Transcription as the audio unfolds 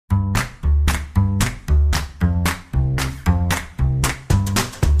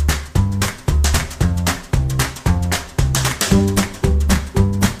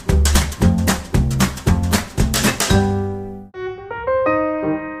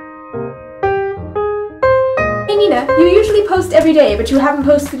Nina, you usually post every day, but you haven't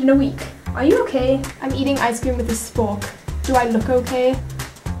posted in a week. Are you okay? I'm eating ice cream with a spork. Do I look okay?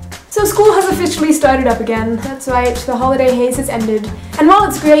 So school has officially started up again. That's right, the holiday haze has ended. And while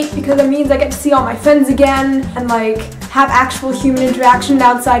it's great because it means I get to see all my friends again and like have actual human interaction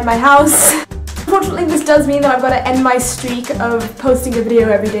outside my house, unfortunately this does mean that I've got to end my streak of posting a video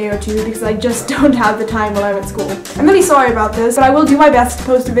every day or two because I just don't have the time while I'm at school. I'm really sorry about this, but I will do my best to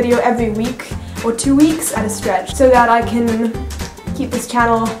post a video every week or 2 weeks at a stretch so that I can keep this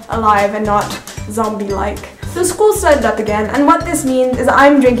channel alive and not zombie-like. So school started up again, and what this means is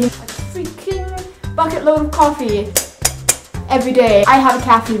I'm drinking a freaking bucket load of coffee every day. I have a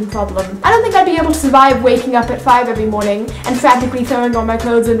caffeine problem. I don't think I'd be able to survive waking up at 5 every morning and frantically throwing on my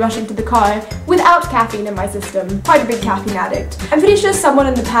clothes and rushing to the car without caffeine in my system. Quite a big caffeine addict. I'm pretty sure someone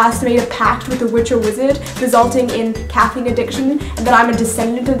in the past made a pact with the witch or wizard resulting in caffeine addiction and that I'm a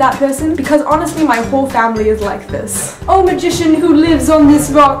descendant of that person because honestly my whole family is like this. Oh magician who lives on this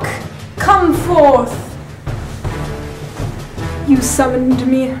rock, come forth. You summoned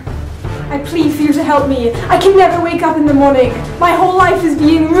me. I plead for you to help me. I can never wake up in the morning. My whole life is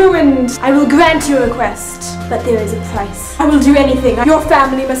being ruined. I will grant your request, but there is a price. I will do anything. Your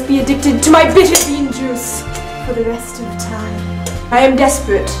family must be addicted to my bitter bean juice for the rest of time. I am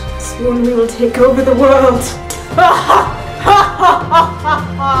desperate. Soon we will take over the world.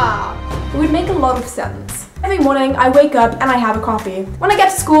 It would make a lot of sense. Every morning I wake up and I have a coffee. When I get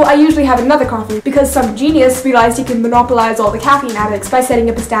to school I usually have another coffee because some genius realized he can monopolize all the caffeine addicts by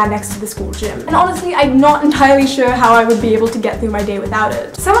setting up a stand next to the school gym. And honestly I'm not entirely sure how I would be able to get through my day without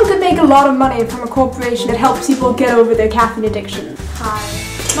it. Someone could make a lot of money from a corporation that helps people get over their caffeine addiction. Hi,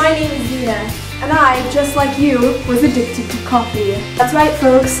 my name is Nina and I, just like you, was addicted to coffee. That's right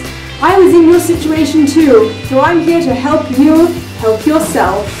folks, I was in your situation too, so I'm here to help you help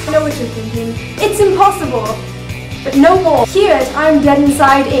yourself. I know what you're thinking. It's impossible. But no more. Here at I'm Dead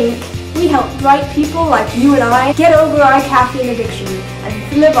Inside Inc., we help bright people like you and I get over our caffeine addiction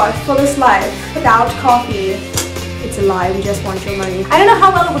and live our fullest life without coffee. It's a lie, we just want your money. I don't know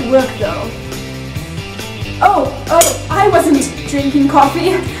how well it would work though. Oh, I wasn't drinking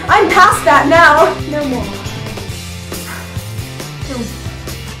coffee. I'm past that now. No more.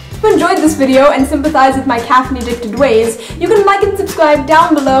 If you enjoyed this video and sympathize with my caffeine-addicted ways, you can like and subscribe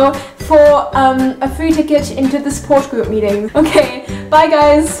down below for a free ticket into the support group meeting. Okay, bye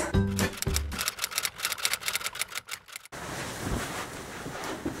guys!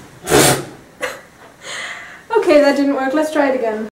 Okay, that didn't work. Let's try it again.